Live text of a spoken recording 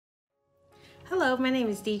Hello, my name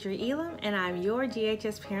is Deidre Elam, and I'm your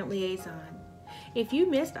GHS Parent Liaison. If you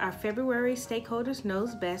missed our February Stakeholders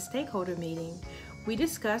Knows Best stakeholder meeting, we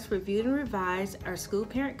discussed, reviewed, and revised our School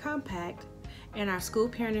Parent Compact and our School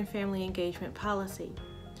Parent and Family Engagement Policy.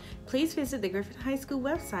 Please visit the Griffin High School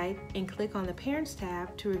website and click on the Parents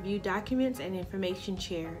tab to review documents and information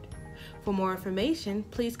shared. For more information,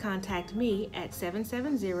 please contact me at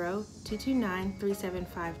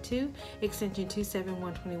 770-229-3752, extension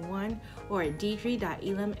 27121, or at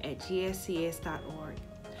deidre.elam@gscs.org.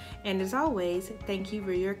 And as always, thank you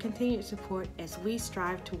for your continued support as we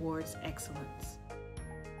strive towards excellence.